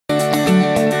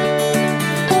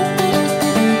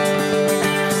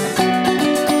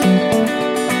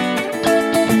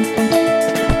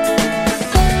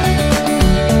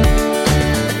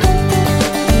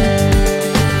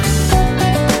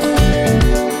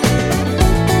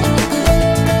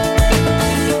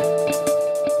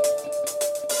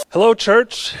Hello,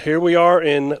 church. Here we are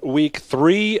in week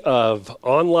 3 of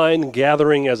online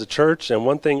gathering as a church. And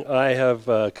one thing I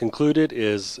have concluded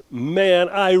is, man,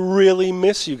 I really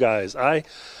miss you guys. I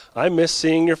miss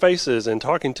seeing your faces and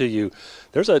talking to you.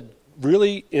 There's a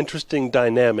really interesting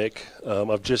dynamic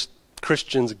of just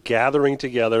Christians gathering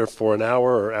together for an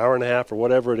hour or hour and a half or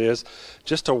whatever it is,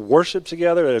 just to worship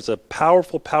together. It's a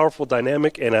powerful, powerful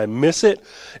dynamic, and I miss it,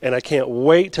 and I can't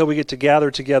wait till we get to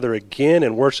gather together again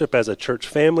and worship as a church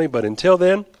family. But until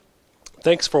then,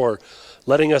 thanks for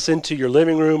letting us into your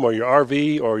living room or your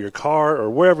RV or your car or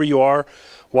wherever you are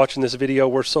watching this video.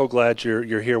 We're so glad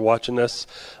you're here watching us.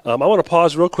 I want to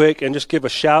pause real quick and just give a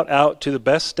shout out to the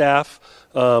best staff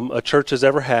a church has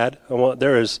ever had.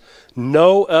 There is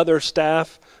no other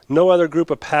staff, no other group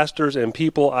of pastors and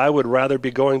people I would rather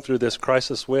be going through this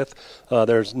crisis with.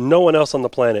 There's no one else on the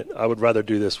planet I would rather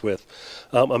do this with.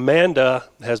 Amanda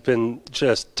has been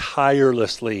just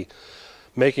tirelessly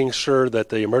making sure that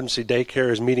the emergency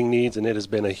daycare is meeting needs, and it has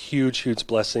been a huge, huge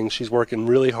blessing. She's working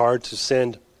really hard to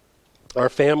send our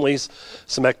families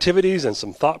some activities and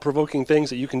some thought-provoking things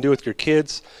that you can do with your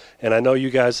kids. And I know you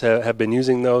guys have been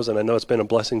using those, and I know it's been a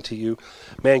blessing to you.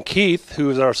 Man, Keith, who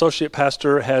is our associate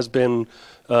pastor, has been,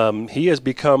 he has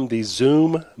become the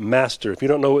Zoom master. If you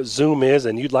don't know what Zoom is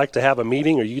and you'd like to have a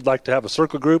meeting or you'd like to have a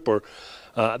circle group or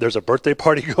there's a birthday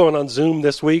party going on Zoom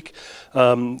this week,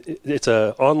 it's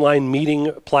an online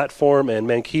meeting platform, and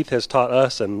man, Keith has taught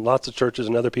us and lots of churches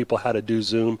and other people how to do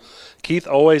Zoom. Keith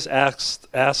always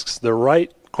asks the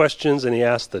right questions, and he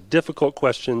asks the difficult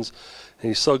questions, and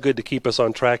he's so good to keep us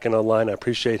on track and online. I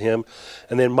appreciate him.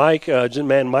 And then Mike,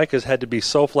 Mike has had to be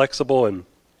so flexible and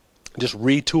just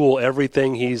retool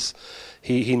everything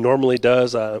he normally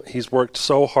does. He's worked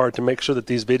so hard to make sure that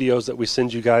these videos that we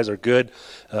send you guys are good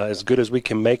as we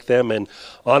can make them. And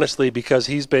honestly, because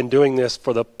he's been doing this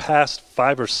for the past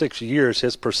 5 or 6 years,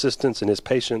 his persistence and his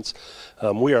patience,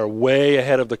 we are way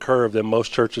ahead of the curve than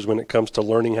most churches when it comes to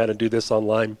learning how to do this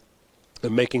online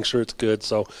and making sure it's good.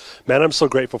 So, man, I'm so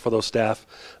grateful for those staff.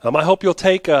 I hope you'll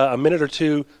take a minute or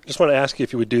two. Just want to ask you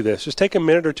if you would do this. Just take a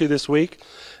minute or two this week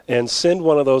and send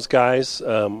one of those guys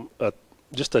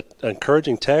just an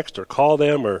encouraging text, or call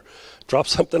them, or drop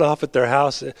something off at their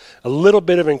house. A little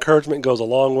bit of encouragement goes a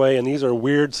long way, and these are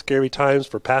weird, scary times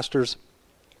for pastors,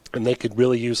 and they could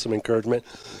really use some encouragement.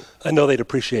 I know they'd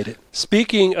appreciate it.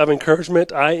 Speaking of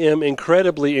encouragement, I am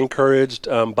incredibly encouraged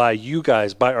by you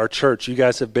guys, by our church. You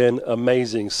guys have been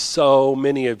amazing. So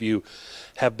many of you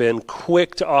have been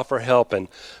quick to offer help and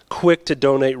quick to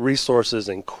donate resources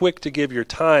and quick to give your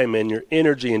time and your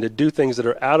energy and to do things that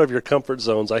are out of your comfort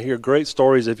zones. I hear great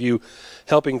stories of you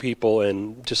helping people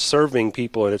and just serving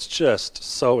people, and it's just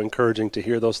so encouraging to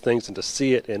hear those things and to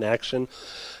see it in action.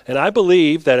 And I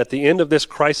believe that at the end of this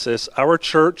crisis, our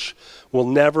church will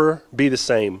never be the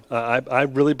same. I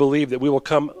really believe that we will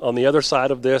come on the other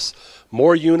side of this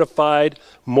more unified,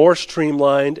 more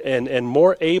streamlined, and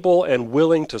more able and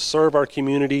willing to serve our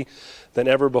community than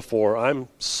ever before. I'm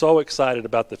so excited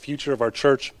about the future of our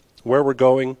church, where we're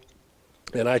going,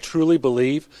 and I truly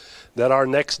believe that our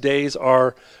next days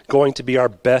are going to be our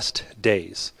best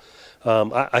days.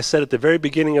 I said at the very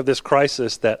beginning of this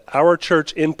crisis that our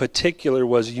church in particular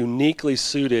was uniquely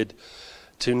suited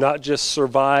to not just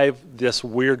survive this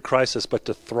weird crisis, but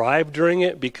to thrive during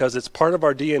it, because it's part of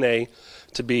our DNA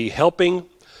to be helping,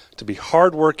 to be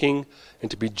hardworking, and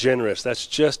to be generous. That's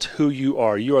just who you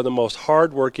are. You are the most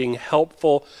hardworking,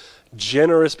 helpful,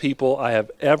 generous people I have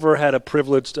ever had a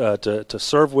privilege to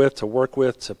serve with, to work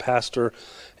with, to pastor,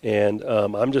 and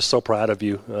I'm just so proud of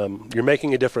you. You're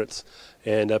making a difference.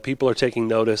 And people are taking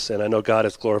notice, and I know God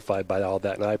is glorified by all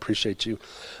that, and I appreciate you.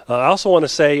 I also want to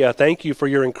say thank you for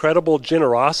your incredible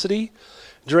generosity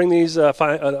during these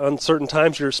uncertain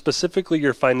times, specifically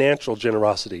your financial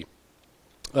generosity.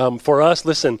 For us,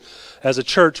 listen, as a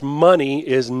church, money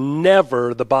is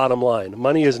never the bottom line.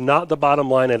 Money is not the bottom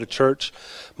line at a church.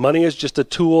 Money is just a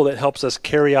tool that helps us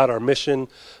carry out our mission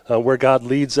where God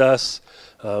leads us.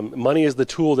 Money is the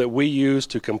tool that we use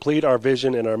to complete our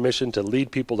vision and our mission to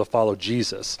lead people to follow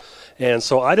Jesus. And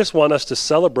so I just want us to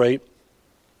celebrate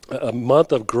a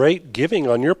month of great giving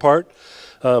on your part.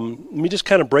 Let me just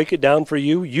kind of break it down for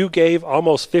you. You gave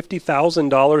almost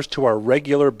 $50,000 to our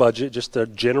regular budget, just the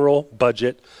general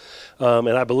budget. And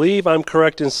I believe I'm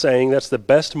correct in saying that's the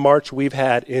best March we've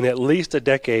had in at least a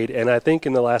decade. And I think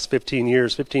in the last 15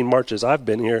 Marches I've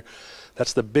been here,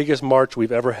 that's the biggest March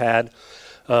we've ever had.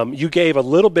 You gave a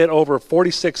little bit over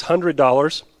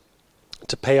 $4,600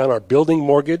 to pay on our building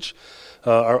mortgage.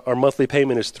 Our monthly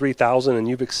payment is $3,000, and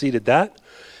you've exceeded that.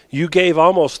 You gave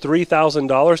almost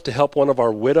 $3,000 to help one of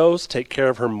our widows take care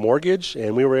of her mortgage,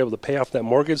 and we were able to pay off that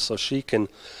mortgage so she can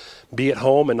be at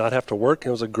home and not have to work.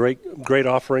 It was a great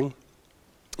offering.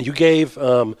 You gave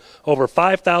over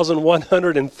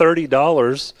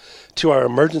 $5,130 to our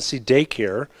emergency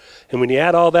daycare, and when you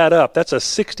add all that up, that's a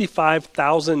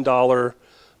 $65,000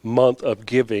 month of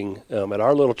giving at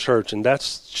our little church, and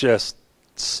that's just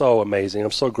so amazing. I'm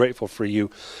so grateful for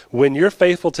you. When you're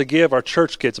faithful to give, our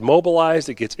church gets mobilized,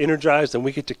 it gets energized, and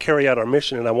we get to carry out our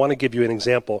mission. And I want to give you an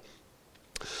example.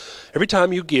 Every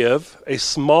time you give, a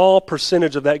small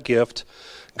percentage of that gift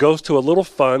goes to a little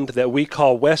fund that we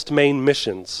call West Main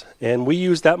Missions. And we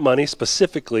use that money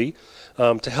specifically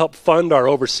to help fund our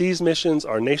overseas missions,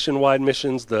 our nationwide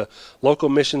missions, the local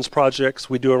missions projects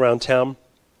we do around town.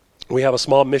 We have a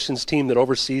small missions team that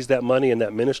oversees that money and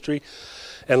that ministry.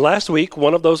 And last week,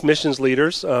 one of those missions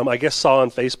leaders, I guess saw on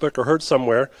Facebook or heard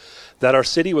somewhere that our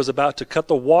city was about to cut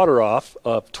the water off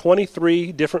of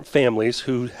 23 different families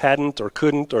who hadn't or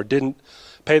couldn't or didn't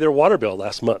pay their water bill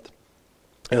last month.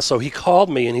 And so he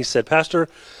called me and he said, Pastor,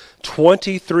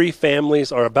 23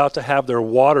 families are about to have their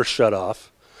water shut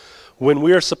off when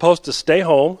we are supposed to stay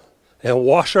home and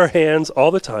wash our hands all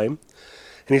the time.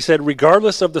 And he said,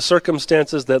 regardless of the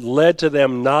circumstances that led to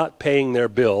them not paying their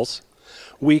bills,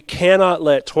 we cannot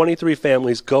let 23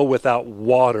 families go without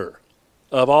water.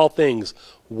 Of all things,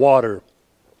 water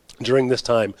during this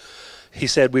time. He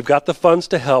said, we've got the funds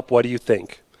to help. What do you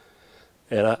think?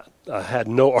 And I had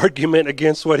no argument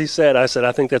against what he said. I said,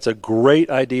 I think that's a great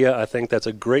idea. I think that's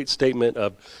a great statement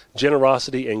of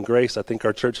generosity and grace. I think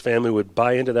our church family would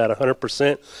buy into that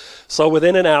 100%. So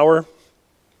within an hour,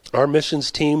 our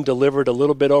missions team delivered a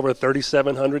little bit over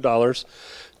 $3,700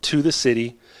 to the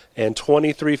city. And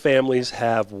 23 families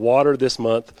have water this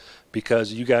month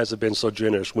because you guys have been so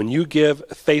generous. When you give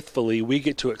faithfully, we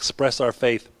get to express our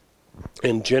faith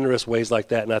in generous ways like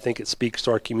that. And I think it speaks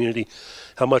to our community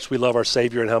how much we love our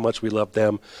Savior and how much we love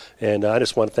them. And I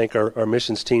just want to thank our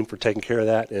missions team for taking care of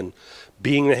that and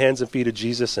being the hands and feet of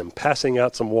Jesus and passing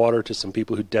out some water to some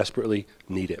people who desperately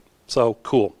need it. So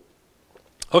cool.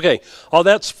 Okay, all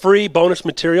that's free bonus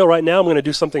material. Right now I'm going to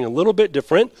do something a little bit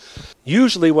different.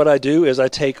 Usually what I do is I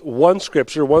take one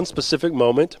scripture, one specific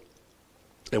moment,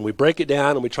 and we break it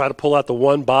down and we try to pull out the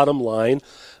one bottom line.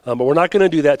 But we're not going to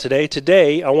do that today.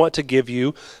 Today I want to give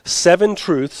you 7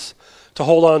 truths to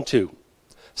hold on to.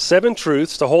 7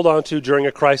 truths to hold on to during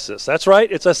a crisis. That's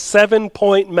right, it's a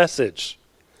 7-point message.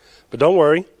 But don't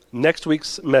worry, next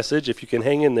week's message, if you can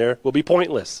hang in there, will be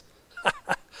pointless.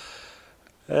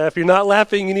 If you're not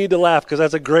laughing, you need to laugh because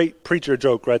that's a great preacher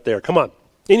joke right there. Come on.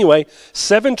 Anyway,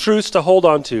 7 truths to hold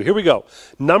on to. Here we go.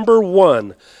 Number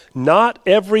 1, not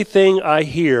everything I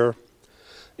hear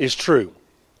is true.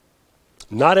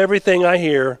 Not everything I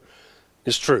hear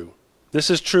is true. This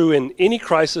is true in any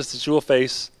crisis that you will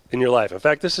face in your life. In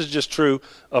fact, this is just true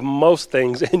of most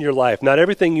things in your life. Not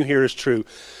everything you hear is true.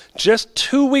 Just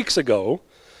 2 weeks ago,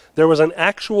 there was an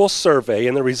actual survey,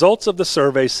 and the results of the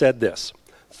survey said this.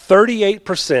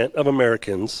 38% of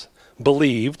Americans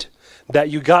believed that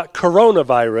you got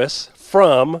coronavirus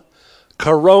from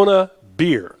Corona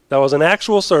beer. That was an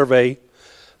actual survey.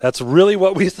 That's really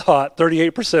what we thought,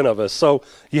 38% of us. So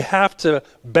you have to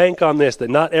bank on this, that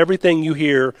not everything you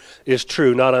hear is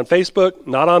true. Not on Facebook,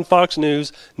 not on Fox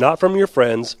News, not from your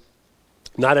friends.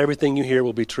 Not everything you hear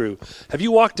will be true. Have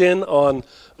you walked in on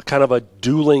kind of a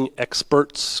dueling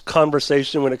experts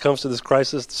conversation when it comes to this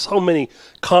crisis? So many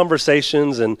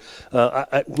conversations, and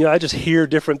I just hear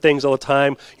different things all the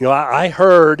time. I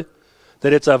heard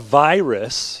that it's a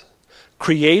virus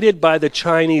created by the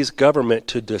Chinese government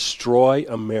to destroy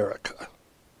America.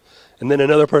 And then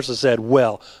another person said,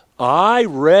 well, I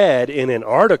read in an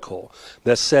article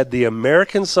that said the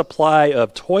American supply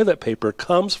of toilet paper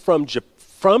comes from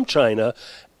China,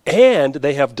 and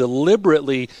they have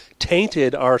deliberately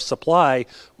tainted our supply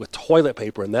with toilet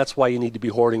paper, and that's why you need to be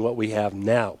hoarding what we have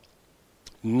now.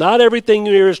 Not everything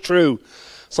you hear is true,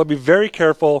 so be very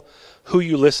careful who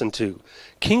you listen to.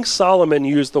 King Solomon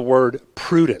used the word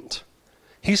prudent.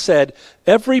 He said,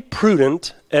 every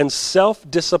prudent and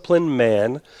self-disciplined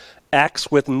man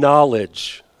acts with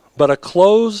knowledge, but a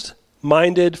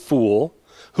closed-minded fool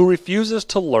who refuses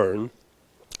to learn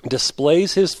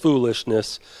displays his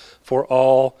foolishness for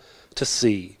all to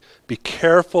see. Be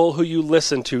careful who you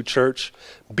listen to, church.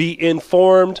 Be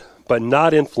informed, but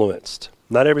not influenced.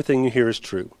 Not everything you hear is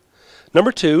true.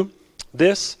 Number 2,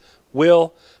 this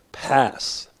will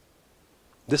pass.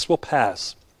 This will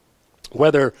pass.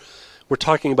 Whether we're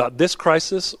talking about this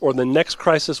crisis or the next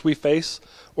crisis we face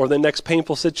or the next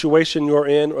painful situation you're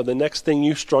in or the next thing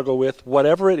you struggle with,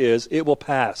 whatever it is, it will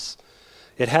pass.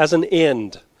 It has an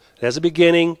end. It has a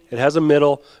beginning, it has a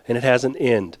middle, and it has an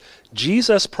end.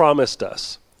 Jesus promised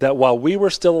us that while we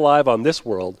were still alive on this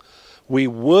world, we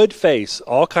would face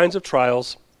all kinds of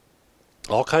trials,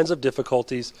 all kinds of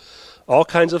difficulties, all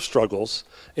kinds of struggles.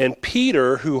 And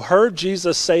Peter, who heard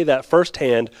Jesus say that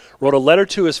firsthand, wrote a letter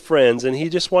to his friends, and he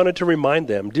just wanted to remind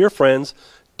them, dear friends,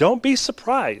 don't be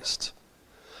surprised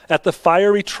at the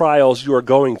fiery trials you are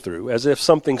going through, as if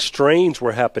something strange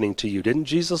were happening to you. Didn't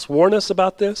Jesus warn us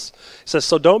about this? He says,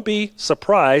 so don't be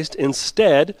surprised.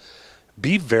 Instead,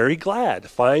 be very glad.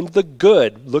 Find the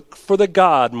good. Look for the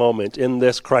God moment in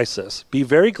this crisis. Be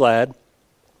very glad,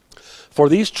 for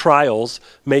these trials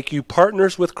make you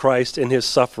partners with Christ in his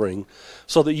suffering,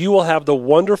 so that you will have the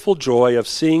wonderful joy of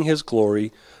seeing his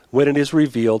glory when it is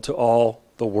revealed to all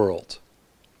the world.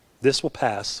 This will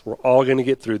pass. We're all going to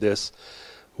get through this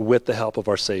with the help of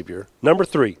our Savior. Number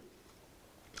 3,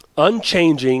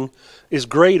 unchanging is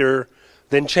greater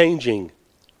than changing.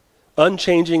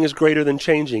 Unchanging is greater than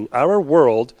changing. Our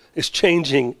world is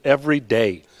changing every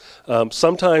day.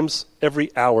 Sometimes every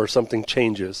hour something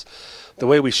changes. The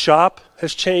way we shop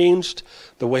has changed.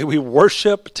 The way we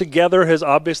worship together has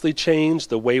obviously changed.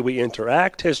 The way we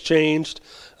interact has changed.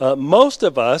 Most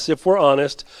of us, if we're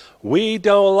honest, we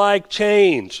don't like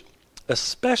change,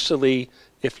 especially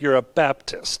if you're a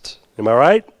Baptist. Am I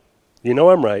right? You know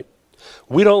I'm right.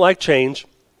 We don't like change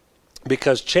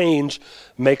because change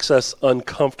makes us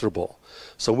uncomfortable.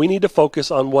 So we need to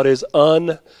focus on what is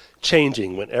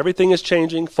unchanging. When everything is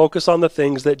changing, focus on the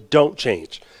things that don't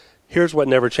change. Here's what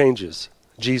never changes: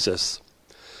 Jesus.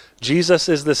 Jesus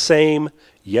is the same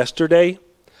yesterday,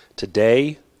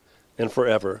 today, and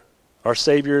forever. Our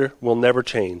Savior will never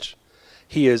change.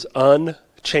 He is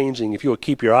unchanging. If you will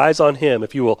keep your eyes on him,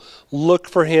 if you will look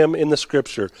for him in the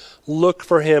Scripture, look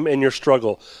for him in your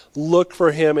struggle, look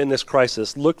for him in this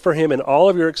crisis, look for him in all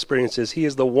of your experiences, he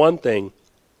is the one thing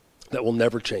that will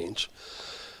never change.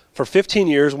 For 15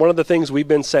 years, one of the things we've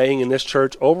been saying in this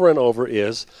church over and over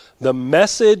is the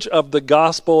message of the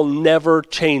gospel never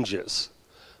changes,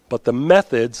 but the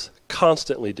methods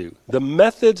constantly do. The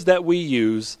methods that we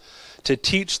use to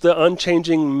teach the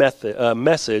unchanging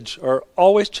message are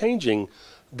always changing.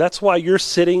 That's why you're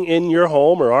sitting in your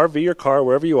home or RV or car,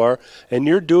 wherever you are, and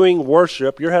you're doing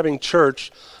worship, you're having church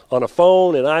on a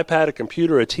phone, an iPad, a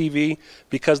computer, a TV,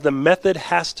 because the method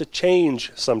has to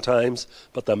change sometimes,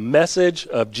 but the message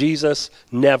of Jesus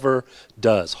never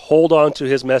does. Hold on to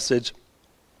his message.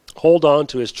 Hold on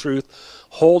to his truth.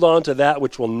 Hold on to that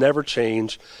which will never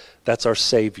change. That's our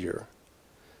Savior.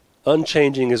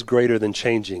 Unchanging is greater than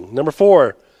changing. Number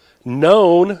 4,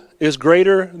 known is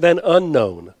greater than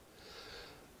unknown.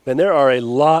 And there are a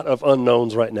lot of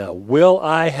unknowns right now. Will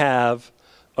I have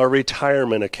a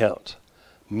retirement account?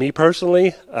 Me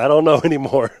personally, I don't know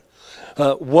anymore.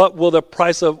 What will the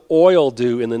price of oil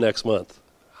do in the next month?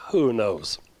 Who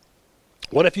knows?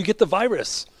 What if you get the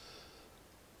virus?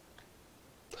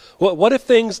 What if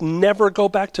things never go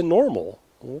back to normal?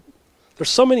 There's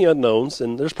so many unknowns,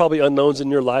 and there's probably unknowns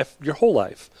in your life, your whole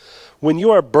life. When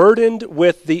you are burdened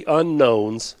with the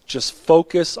unknowns, just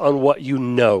focus on what you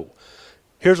know.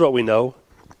 Here's what we know,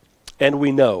 and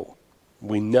we know.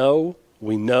 We know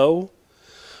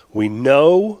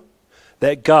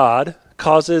that God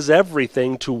causes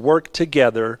everything to work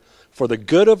together for the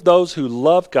good of those who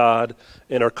love God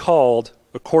and are called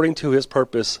according to his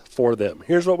purpose for them.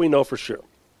 Here's what we know for sure: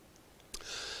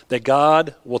 that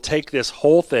God will take this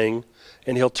whole thing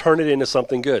and he'll turn it into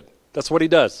something good. That's what he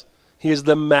does. He is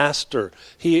the master.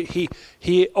 He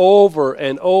over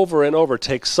and over and over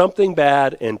takes something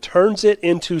bad and turns it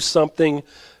into something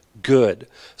good.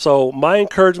 So my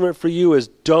encouragement for you is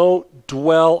don't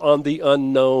dwell on the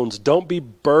unknowns. Don't be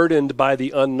burdened by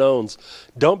the unknowns.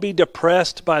 Don't be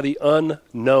depressed by the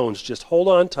unknowns. Just hold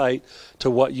on tight to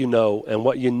what you know, and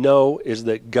what you know is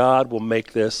that God will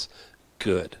make this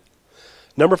good.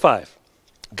 Number 5,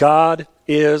 God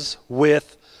is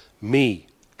with me.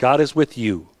 God is with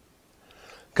you.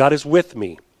 God is with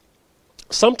me.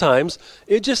 Sometimes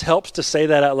it just helps to say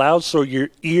that out loud so your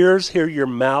ears hear your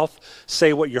mouth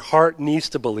say what your heart needs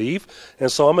to believe.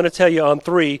 And so I'm going to tell you on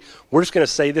 3, we're just going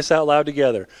to say this out loud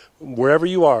together. Wherever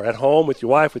you are, at home, with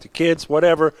your wife, with your kids,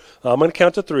 whatever, I'm going to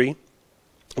count to 3.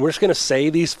 We're just going to say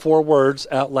these 4 words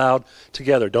out loud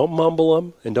together. Don't mumble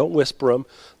them and don't whisper them.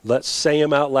 Let's say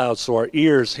them out loud so our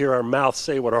ears hear our mouth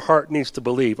say what our heart needs to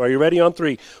believe. Are you ready on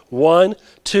 3? 1,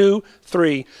 2,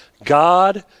 3.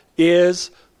 God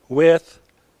is with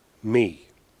me.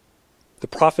 The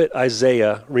prophet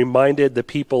Isaiah reminded the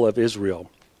people of Israel,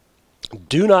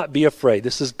 do not be afraid.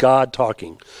 This is God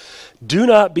talking. Do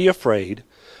not be afraid,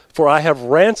 for I have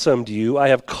ransomed you. I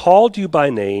have called you by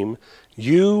name.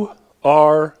 You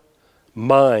are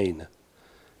mine.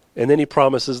 And then he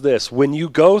promises this: when you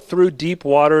go through deep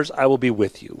waters, I will be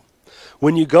with you.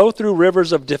 When you go through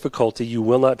rivers of difficulty, you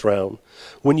will not drown.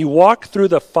 When you walk through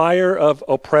the fire of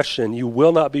oppression, you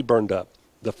will not be burned up.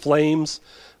 The flames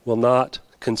will not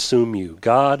consume you.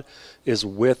 God is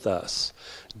with us.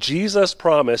 Jesus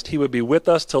promised he would be with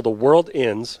us till the world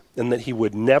ends and that he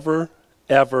would never,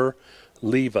 ever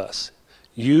leave us.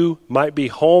 You might be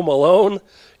home alone.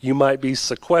 You might be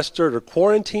sequestered or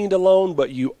quarantined alone, but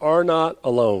you are not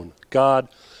alone. God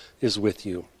is with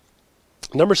you.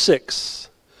 Number 6,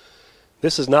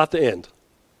 this is not the end.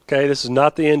 Okay, this is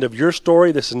not the end of your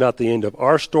story. This is not the end of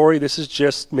our story. This is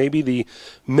just maybe the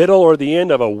middle or the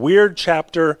end of a weird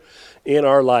chapter in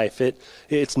our life.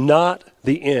 It's not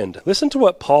the end. Listen to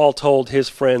what Paul told his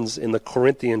friends in the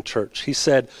Corinthian church. He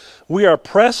said, "We are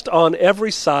pressed on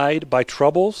every side by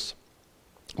troubles.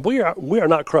 We are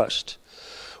not crushed.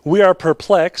 We are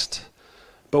perplexed,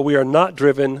 but we are not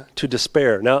driven to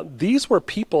despair." Now, these were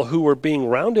people who were being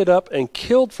rounded up and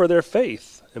killed for their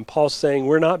faith. And Paul's saying,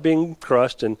 we're not being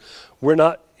crushed and we're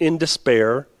not in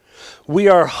despair. We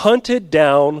are hunted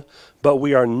down, but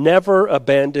we are never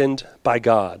abandoned by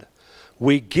God.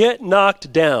 We get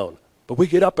knocked down, but we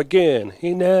get up again.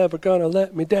 He never gonna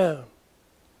let me down.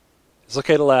 It's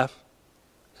okay to laugh.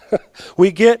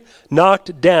 We get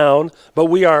knocked down, but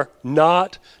we are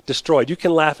not destroyed. You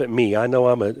can laugh at me. I know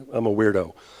I'm a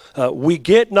weirdo. We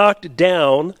get knocked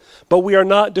down, but we are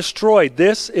not destroyed.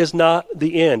 This is not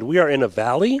the end. We are in a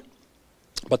valley,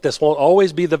 but this won't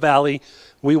always be the valley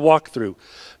we walk through.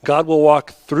 God will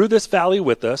walk through this valley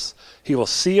with us. He will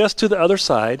see us to the other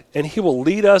side, and he will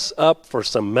lead us up for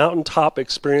some mountaintop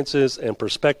experiences and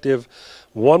perspective.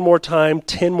 One more time,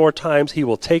 10 more times, he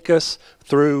will take us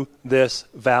through this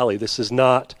valley. This is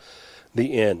not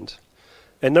the end.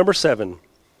 And number 7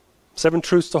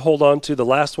 truths to hold on to. The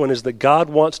last one is that God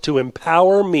wants to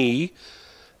empower me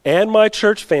and my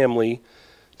church family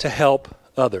to help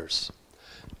others.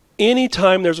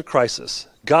 Anytime there's a crisis,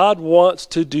 God wants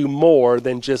to do more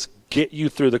than just get you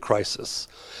through the crisis.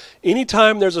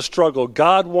 Anytime there's a struggle,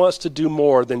 God wants to do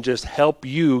more than just help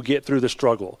you get through the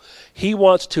struggle. He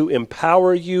wants to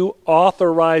empower you,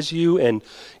 authorize you, and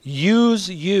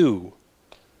use you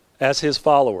as his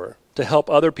follower to help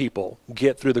other people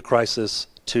get through the crisis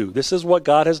too. This is what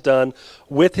God has done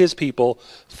with his people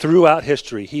throughout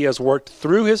history. He has worked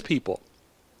through his people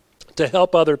to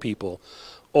help other people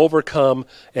overcome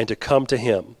and to come to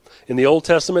him. In the Old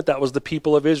Testament, that was the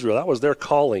people of Israel. That was their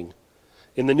calling.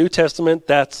 In the New Testament,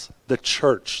 that's the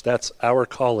church. That's our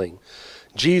calling.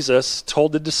 Jesus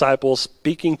told the disciples,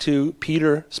 speaking to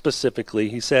Peter specifically,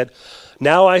 he said,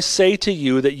 "Now I say to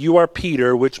you that you are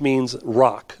Peter," which means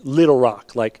rock, little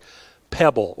rock, like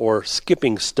pebble or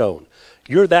skipping stone.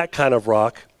 You're that kind of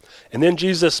rock. And then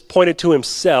Jesus pointed to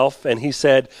himself and he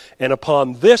said, "And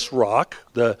upon this rock,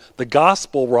 the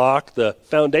gospel rock, the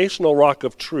foundational rock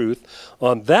of truth,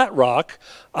 on that rock,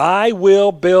 I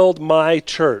will build my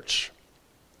church.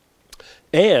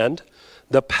 And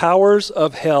the powers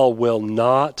of hell will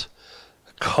not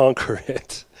conquer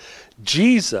it."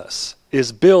 Jesus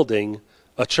is building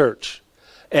a church.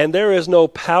 And there is no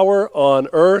power on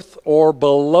earth or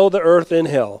below the earth in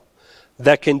hell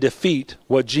that can defeat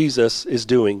what Jesus is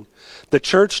doing. The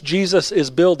church Jesus is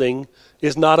building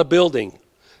is not a building.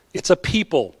 It's a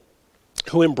people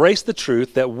who embrace the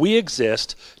truth that we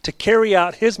exist to carry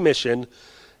out his mission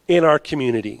in our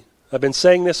community. I've been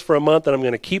saying this for a month, and I'm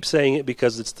going to keep saying it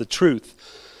because it's the truth.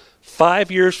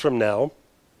 5 years from now,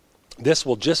 this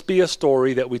will just be a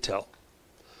story that we tell.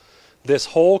 This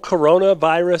whole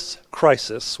coronavirus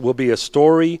crisis will be a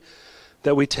story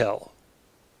that we tell.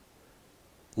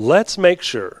 Let's make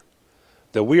sure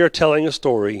that we are telling a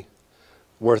story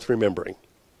worth remembering.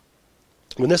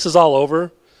 When this is all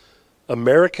over,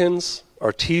 Americans,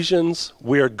 Artesians,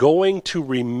 we are going to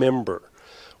remember.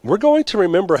 We're going to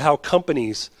remember how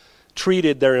companies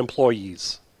treated their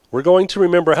employees. We're going to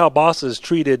remember how bosses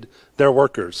treated their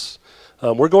workers.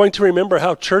 We're going to remember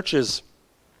how churches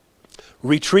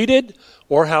retreated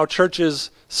or how churches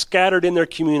scattered in their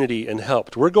community and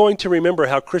helped. We're going to remember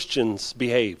how Christians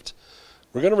behaved.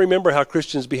 We're going to remember how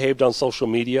Christians behaved on social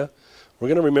media. We're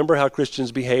going to remember how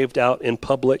Christians behaved out in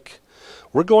public.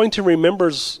 We're going to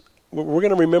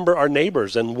remember our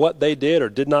neighbors and what they did or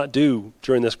did not do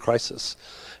during this crisis.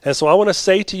 And so I want to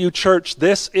say to you, church,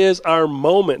 this is our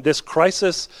moment. This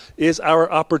crisis is our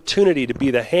opportunity to be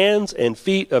the hands and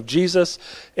feet of Jesus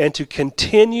and to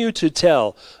continue to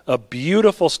tell a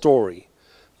beautiful story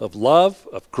of love,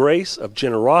 of grace, of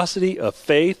generosity, of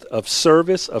faith, of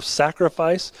service, of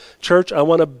sacrifice. Church, I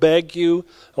want to beg you,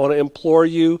 I want to implore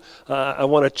you, I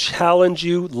want to challenge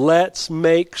you. Let's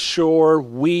make sure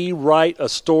we write a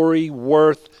story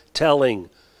worth telling,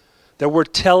 that we're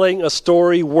telling a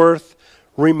story worth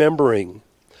remembering.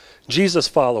 Jesus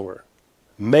follower,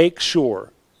 make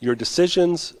sure your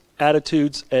decisions,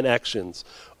 attitudes, and actions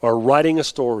are writing a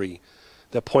story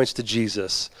that points to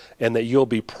Jesus and that you'll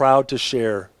be proud to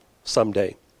share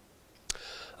someday.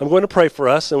 I'm going to pray for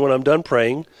us, and when I'm done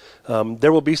praying,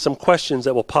 there will be some questions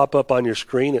that will pop up on your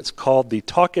screen. It's called the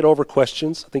Talk It Over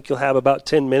questions. I think you'll have about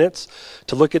 10 minutes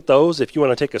to look at those. If you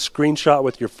want to take a screenshot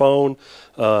with your phone,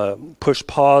 push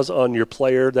pause on your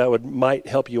player, that might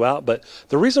help you out. But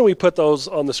the reason we put those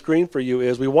on the screen for you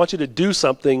is we want you to do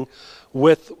something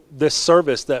with this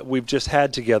service that we've just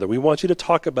had together. We want you to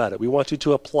talk about it. We want you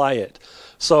to apply it.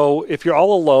 So if you're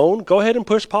all alone, go ahead and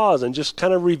push pause and just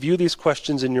kind of review these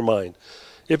questions in your mind.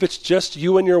 If it's just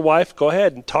you and your wife, go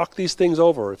ahead and talk these things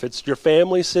over. If it's your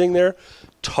family sitting there,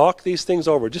 talk these things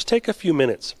over. Just take a few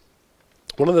minutes.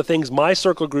 One of the things my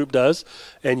circle group does,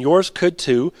 and yours could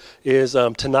too, is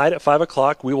tonight at 5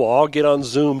 o'clock, we will all get on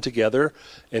Zoom together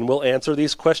and we'll answer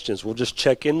these questions. We'll just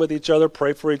check in with each other,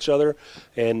 pray for each other,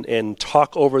 and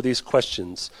talk over these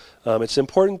questions. It's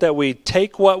important that we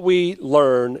take what we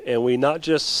learn and we not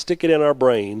just stick it in our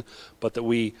brain, but that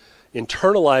we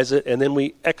internalize it and then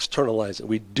we externalize it.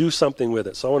 We do something with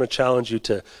it. So I want to challenge you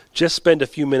to just spend a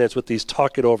few minutes with these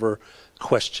talk it over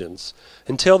questions.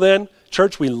 Until then,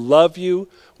 church, we love you.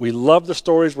 We love the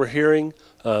stories we're hearing.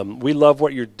 We love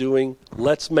what you're doing.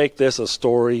 Let's make this a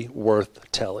story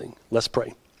worth telling. Let's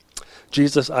pray.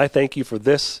 Jesus, I thank you for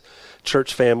this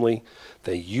church family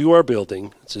that you are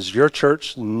building. This is your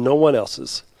church, no one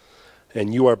else's.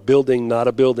 And you are building not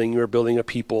a building, you are building a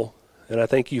people. And I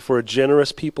thank you for a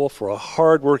generous people, for a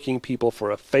hardworking people,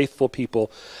 for a faithful people.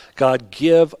 God,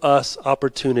 give us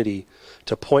opportunity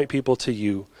to point people to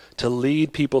you, to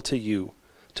lead people to you,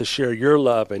 to share your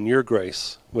love and your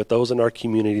grace with those in our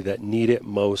community that need it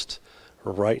most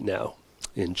right now.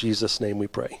 In Jesus' name we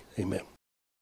pray. Amen.